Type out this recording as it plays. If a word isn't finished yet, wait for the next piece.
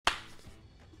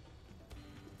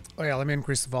Oh yeah, let me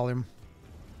increase the volume.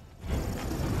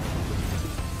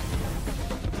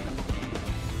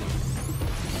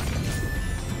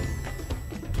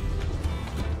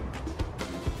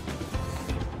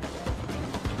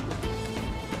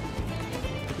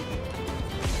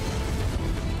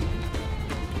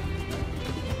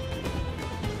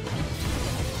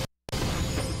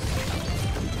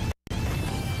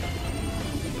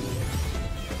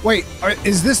 Wait,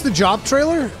 is this the job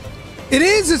trailer? It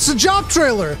is! It's the job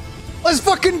trailer! Let's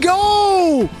fucking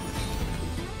go!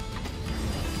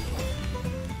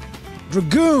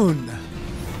 Dragoon.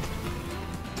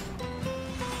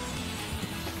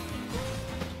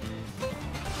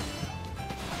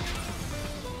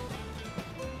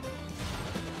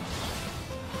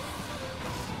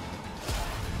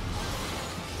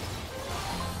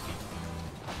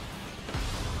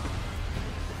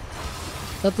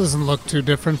 That doesn't look too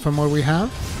different from what we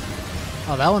have.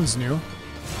 Oh, that one's new.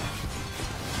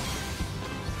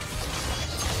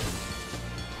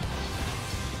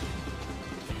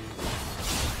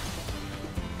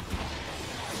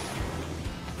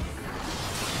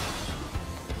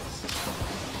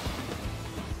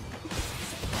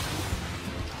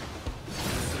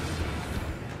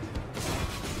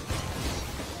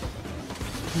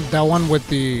 That one with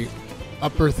the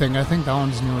upper thing, I think that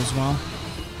one's new as well.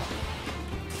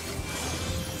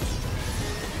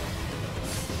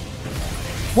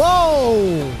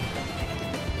 Whoa!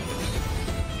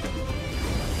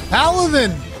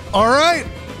 Paladin! Alright!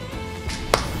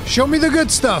 Show me the good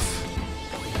stuff.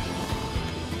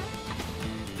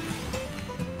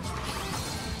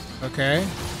 Okay.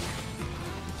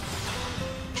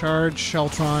 Charge,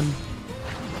 Sheltron.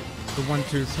 The 1,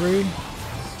 2, 3.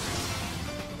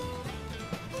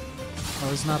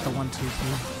 Oh, it's not the 1, 2, 3.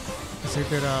 Because they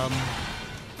did,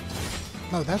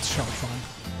 no, that's Sheltron.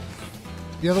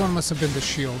 The other one must have been the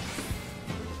shield.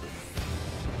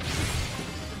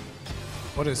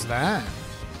 What is that?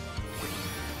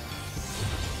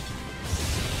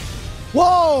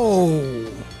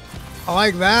 Whoa! I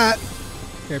like that.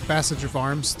 Okay, Passage of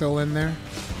Arms still in there.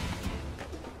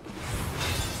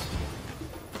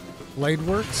 Blade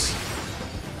Works.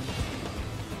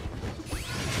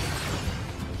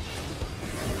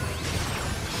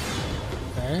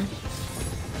 Okay.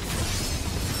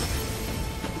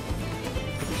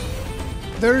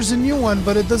 There's a new one,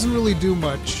 but it doesn't really do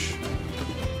much.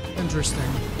 Interesting.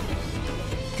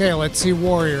 Okay, let's see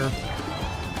Warrior.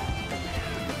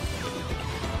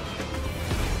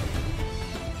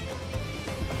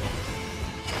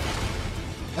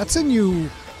 That's a new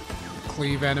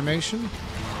cleave animation.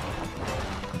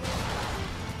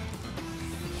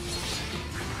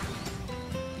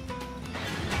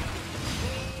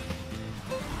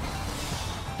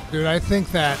 Dude, I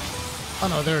think that... Oh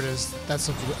no, there it is. That's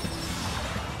a...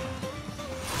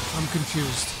 I'm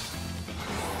confused.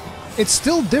 It's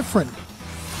still different.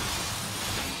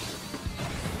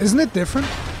 Isn't it different?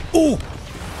 Ooh!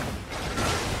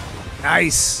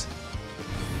 Nice!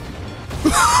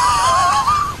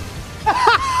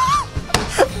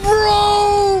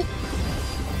 Bro!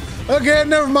 Okay,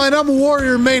 never mind. I'm a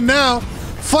Warrior main now.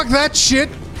 Fuck that shit.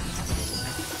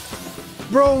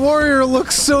 Bro, Warrior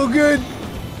looks so good.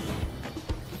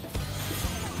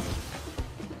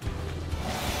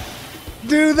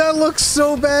 Dude, that looks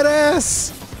so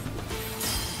badass!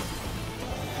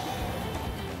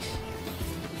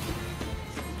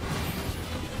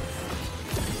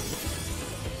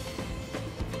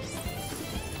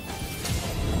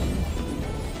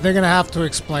 They're gonna have to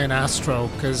explain Astro,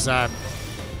 because it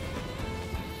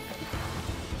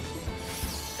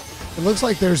looks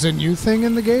like there's a new thing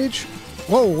in the gauge.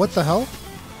 Whoa, what the hell?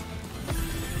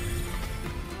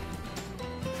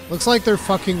 Looks like they're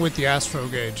fucking with the Astro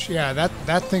gauge. Yeah,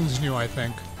 that thing's new, I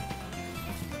think.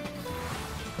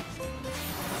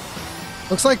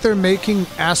 Looks like they're making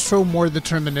Astro more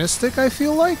deterministic, I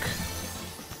feel like.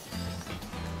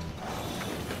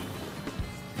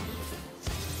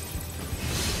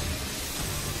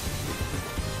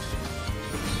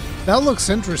 That looks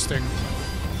interesting.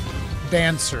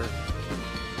 Dancer.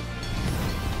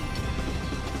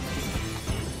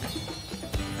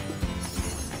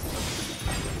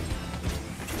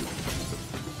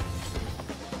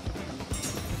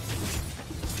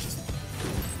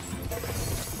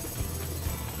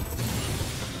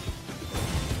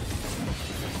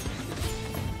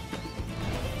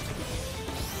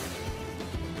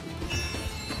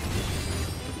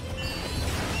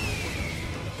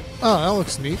 Oh, that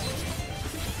looks neat.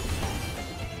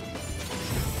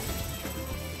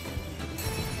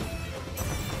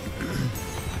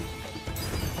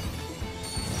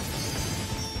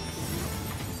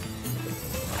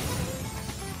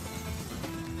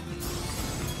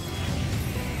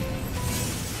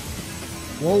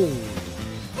 Whoa.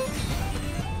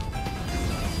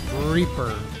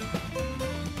 Reaper.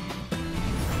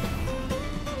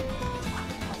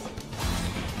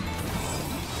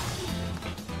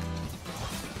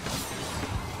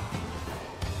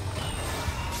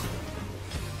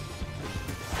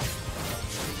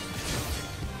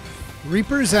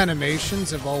 Reaper's animations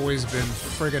have always been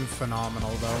friggin' phenomenal,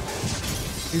 though.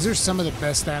 These are some of the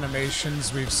best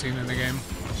animations we've seen in the game.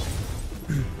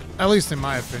 At least in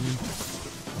my opinion.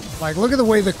 Like, look at the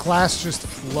way the class just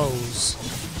flows.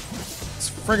 It's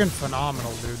friggin'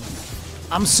 phenomenal, dude.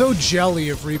 I'm so jelly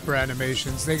of Reaper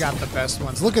animations. They got the best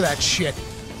ones. Look at that shit.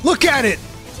 Look at it!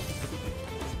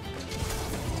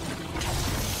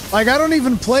 Like, I don't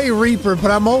even play Reaper,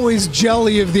 but I'm always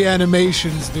jelly of the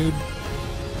animations, dude.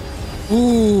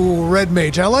 Ooh, Red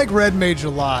Mage. I like Red Mage a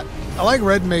lot. I like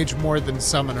Red Mage more than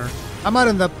Summoner. I might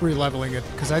end up re-leveling it,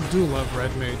 because I do love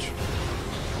Red Mage.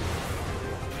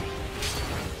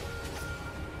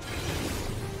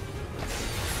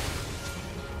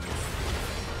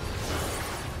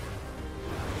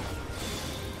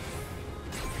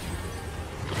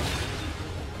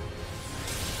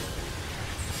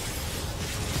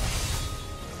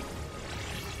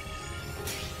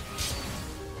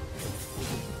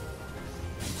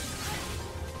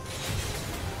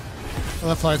 I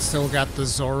love how it's still got the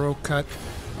Zoro cut.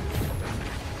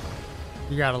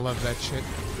 You gotta love that shit.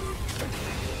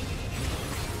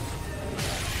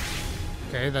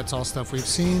 Okay, that's all stuff we've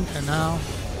seen, and now...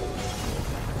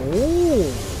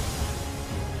 Oh!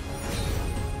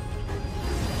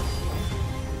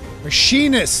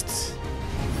 Machinist!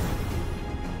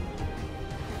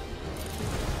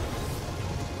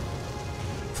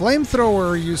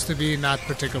 Flamethrower used to be not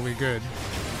particularly good.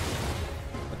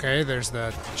 Okay, there's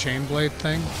the chain blade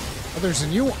thing. Oh, there's a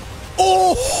new one.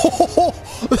 Oh!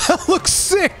 That looks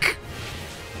sick!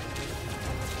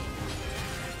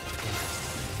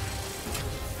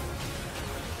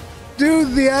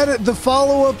 Dude, the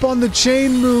follow-up on the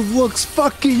chain move looks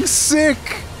fucking sick!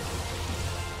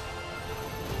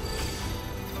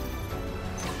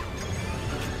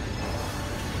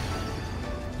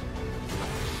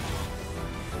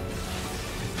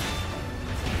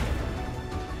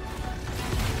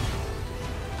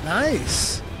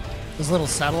 Nice. Those little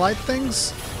satellite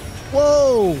things?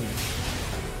 Whoa!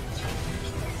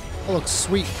 That looks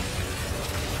sweet.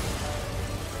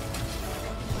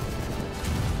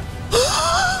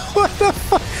 What the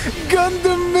fuck?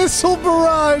 Gundam Missile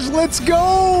Barrage! Let's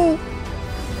go!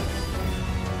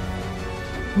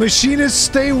 Machinists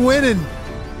stay winning.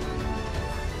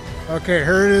 Okay,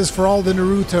 here it is for all the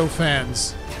Naruto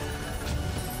fans.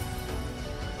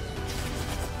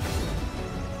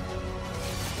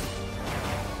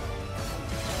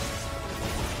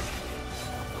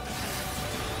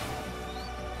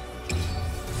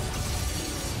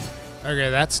 Okay,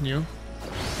 that's new.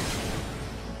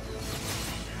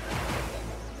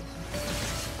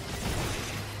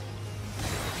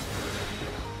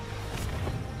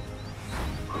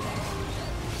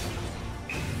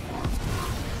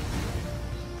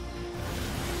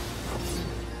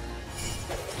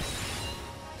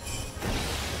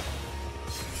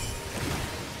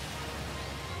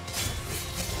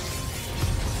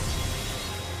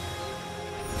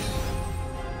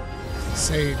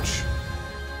 Sage.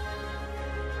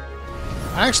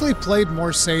 I actually played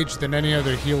more Sage than any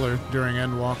other healer during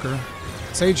Endwalker.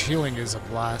 Sage healing is a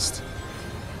blast.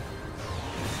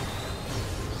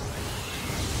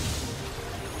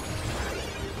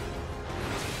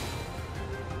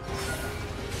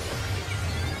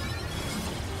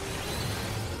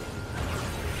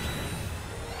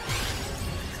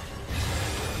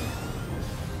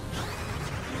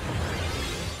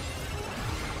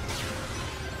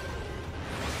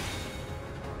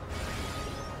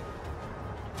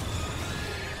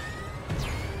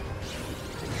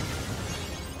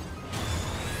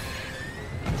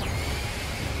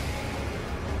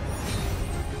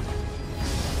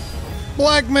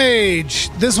 Black Mage!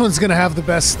 This one's gonna have the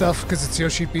best stuff because it's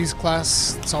Yoshi P's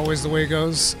class. It's always the way it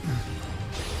goes.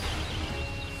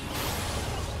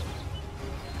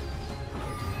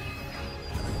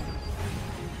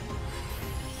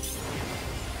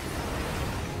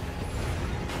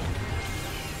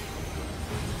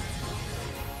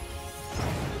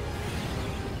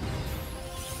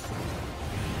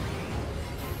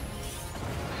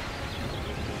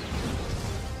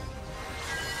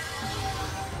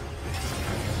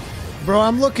 Bro,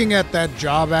 I'm looking at that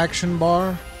job action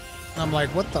bar. I'm like,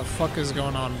 what the fuck is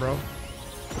going on, bro?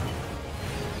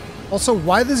 Also,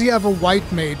 why does he have a white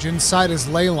mage inside his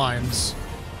ley lines?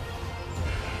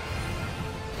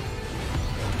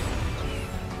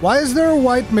 Why is there a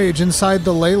white mage inside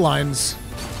the ley lines?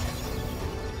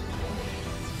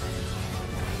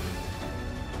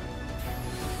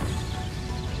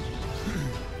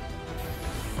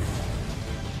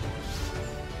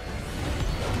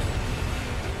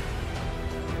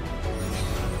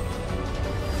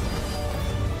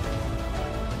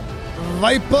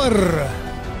 Viper!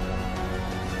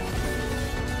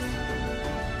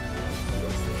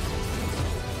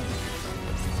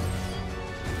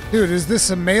 Dude, is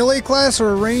this a melee class or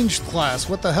a ranged class?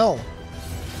 What the hell?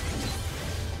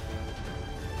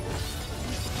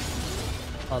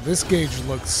 Oh, this gauge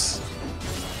looks...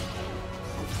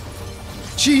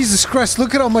 Jesus Christ,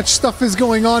 look at how much stuff is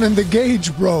going on in the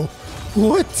gauge, bro.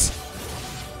 What?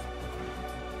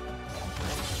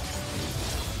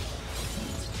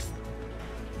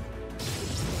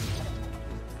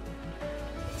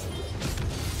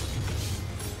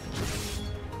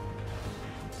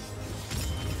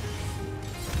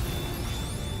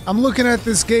 I'm looking at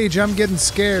this gauge, I'm getting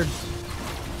scared.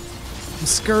 I'm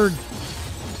scared.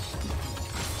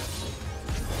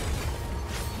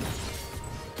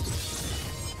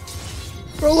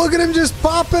 Bro, look at him just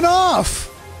popping off!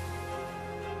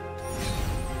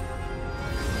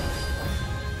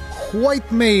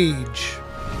 White mage.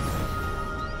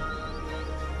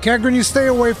 Kagran, you stay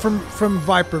away from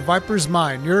Viper. Viper's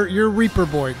mine. You're Reaper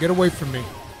boy. Get away from me.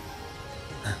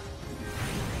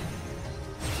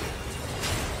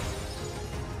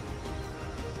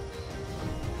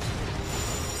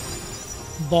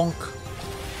 Bonk.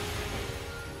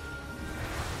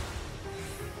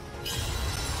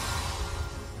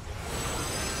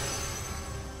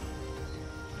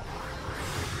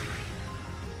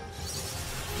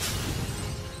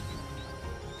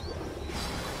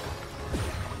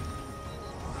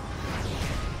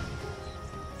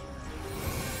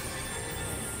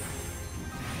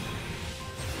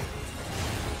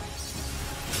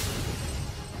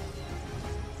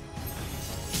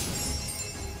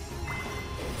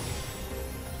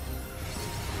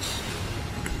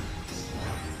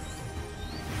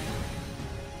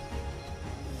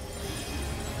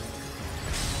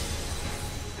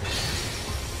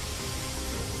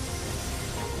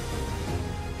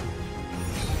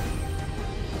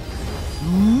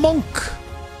 Monk.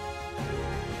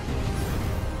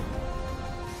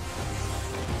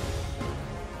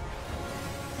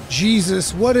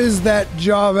 Jesus, what is that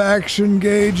job action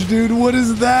gauge, dude? What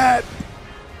is that?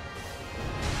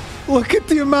 Look at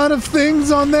the amount of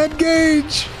things on that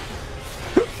gauge.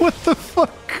 What the fuck?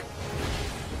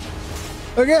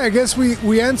 Okay, I guess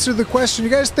we answered the question. You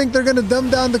guys think they're gonna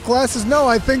dumb down the classes? No,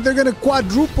 I think they're gonna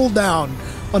quadruple down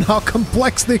on how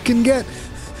complex they can get.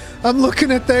 I'm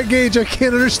looking at that gauge, I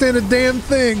can't understand a damn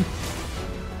thing.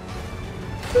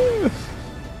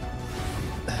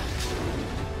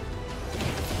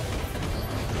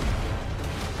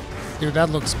 Dude,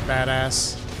 that looks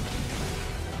badass.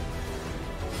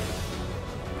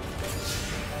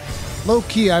 Low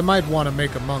key, I might want to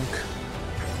make a monk.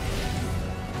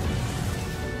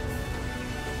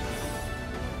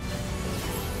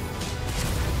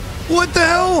 What the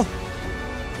hell?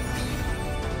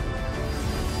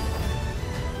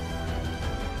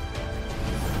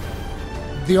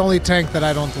 The only tank that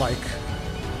I don't like.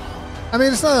 I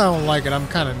mean, it's not that I don't like it, I'm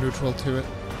kind of neutral to it.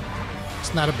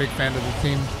 Just not a big fan of the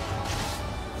theme.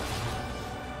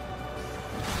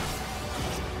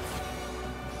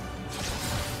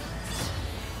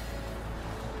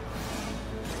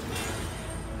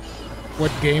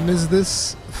 What game is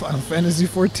this? Final Fantasy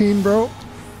XIV, bro?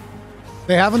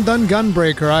 They haven't done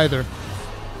Gunbreaker either.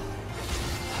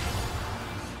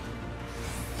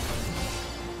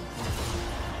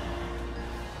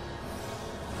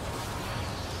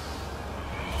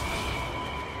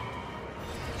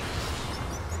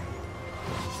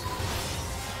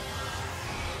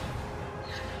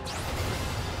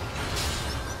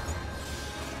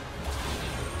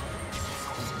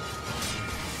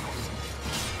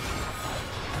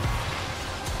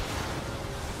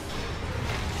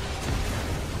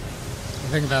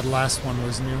 I think that last one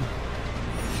was new.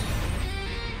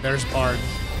 There's Bard.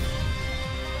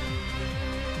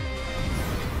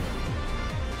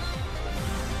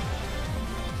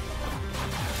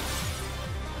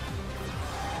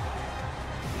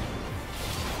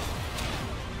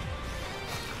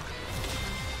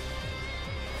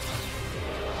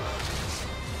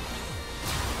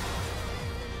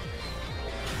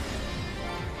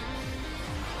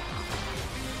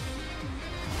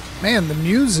 Man, the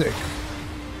music.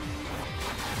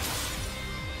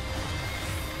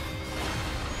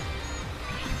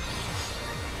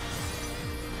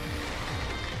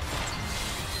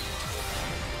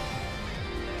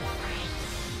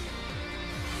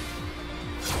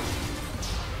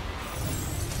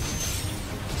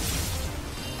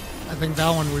 think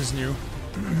that one was new.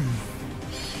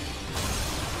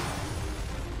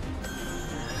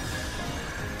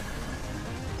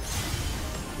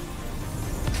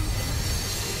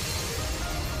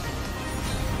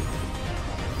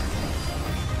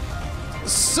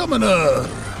 Summoner!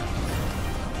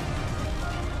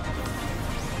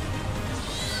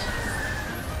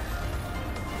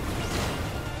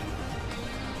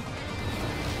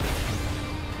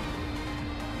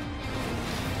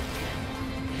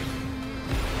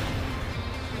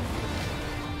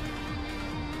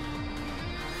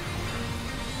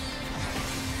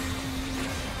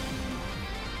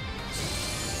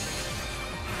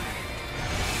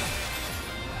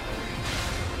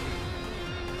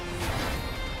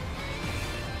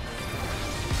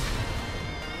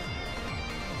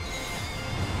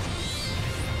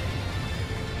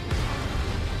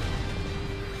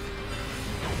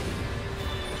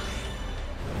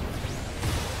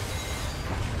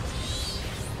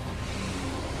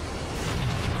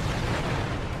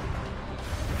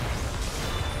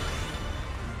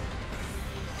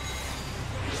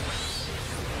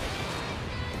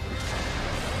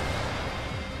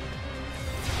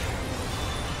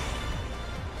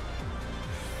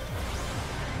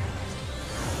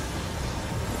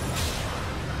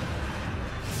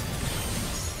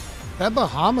 That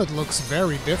Bahamut looks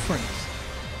very different.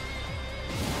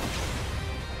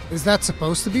 Is that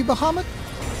supposed to be Bahamut?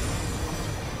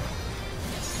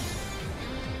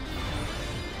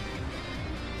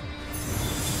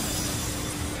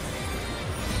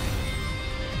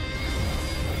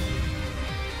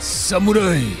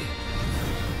 Samurai!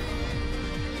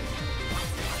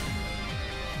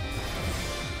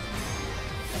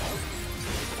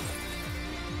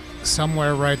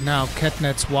 Somewhere right now,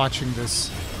 Ketnet's watching this.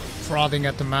 Frothing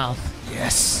at the mouth.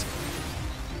 Yes.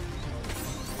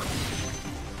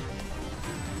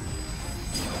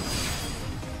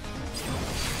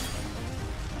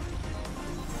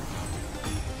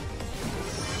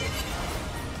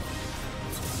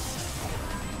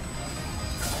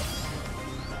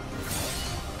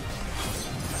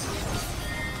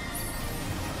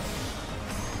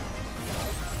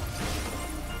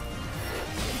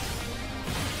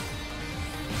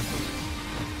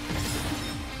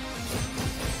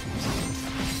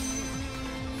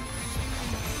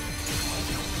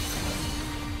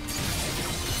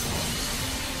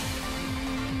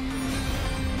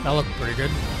 That looked pretty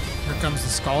good. Here comes the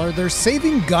Scholar. They're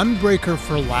saving Gunbreaker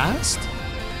for last?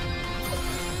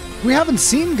 We haven't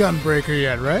seen Gunbreaker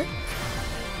yet, right?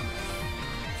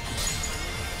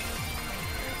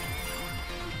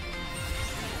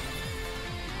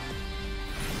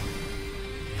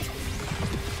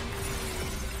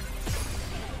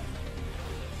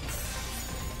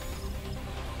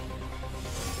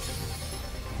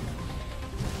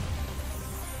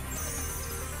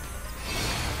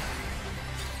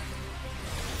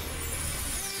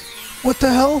 What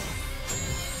the hell?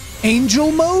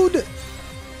 Angel mode?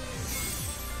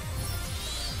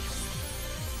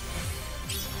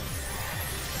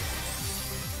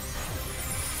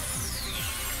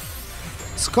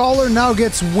 Scholar now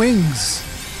gets wings.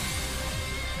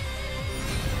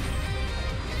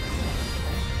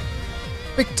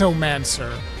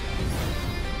 Pictomancer.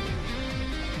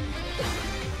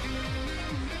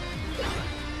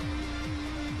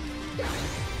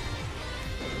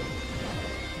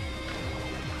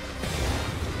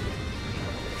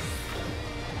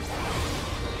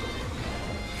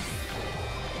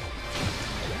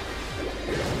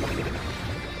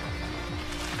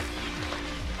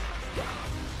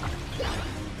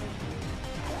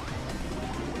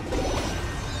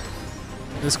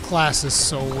 This class is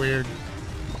so weird.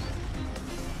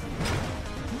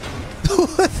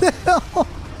 What the hell?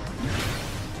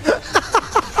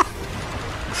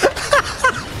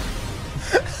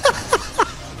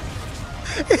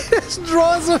 He just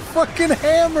draws a fucking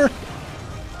hammer.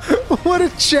 What a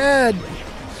Chad.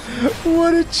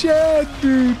 What a Chad,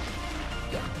 dude.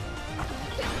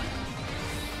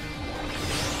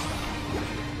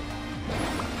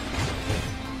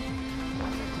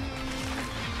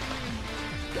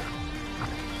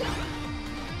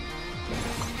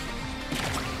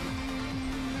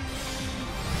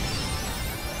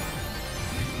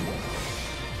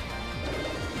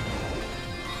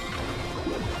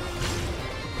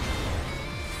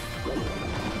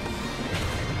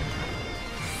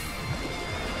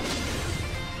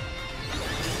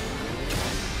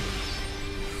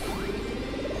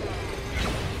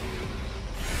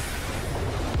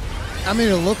 I mean,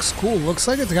 it looks cool. Looks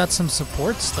like it's got some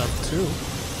support stuff, too.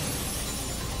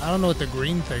 I don't know what the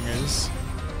green thing is.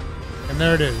 And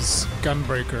there it is.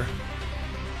 Gunbreaker.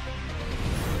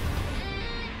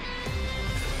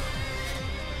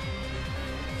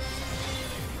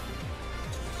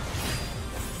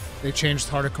 They changed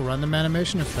Heart of Corundum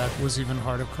animation, if that was even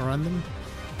Heart of Corundum.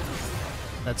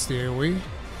 That's the AoE.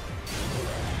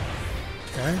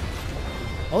 Okay.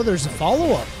 Oh, there's a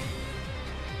follow-up.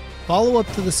 Follow-up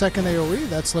to the second AoE.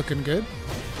 That's looking good.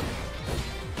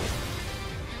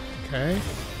 Okay.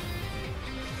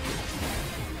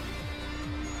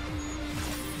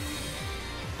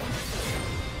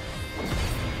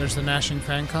 There's the Gnashing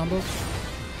Fang combo.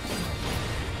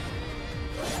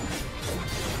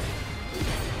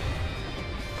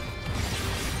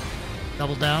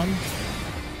 Double down.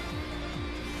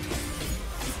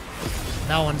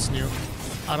 That one's new.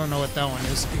 I don't know what that one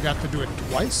is. You got to do it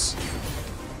twice?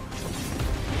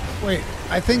 Wait,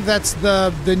 I think that's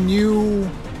the new...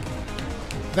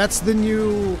 That's the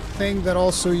new thing that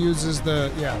also uses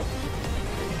the... Yeah.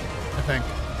 I think.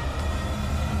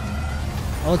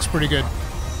 That looks pretty good.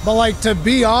 But like, to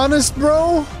be honest,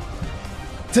 bro...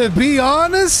 To be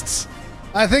honest...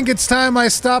 I think it's time I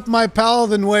stop my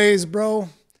paladin ways, bro.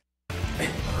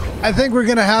 I think we're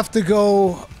gonna have to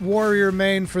go warrior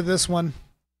main for this one.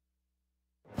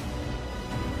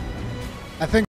 I think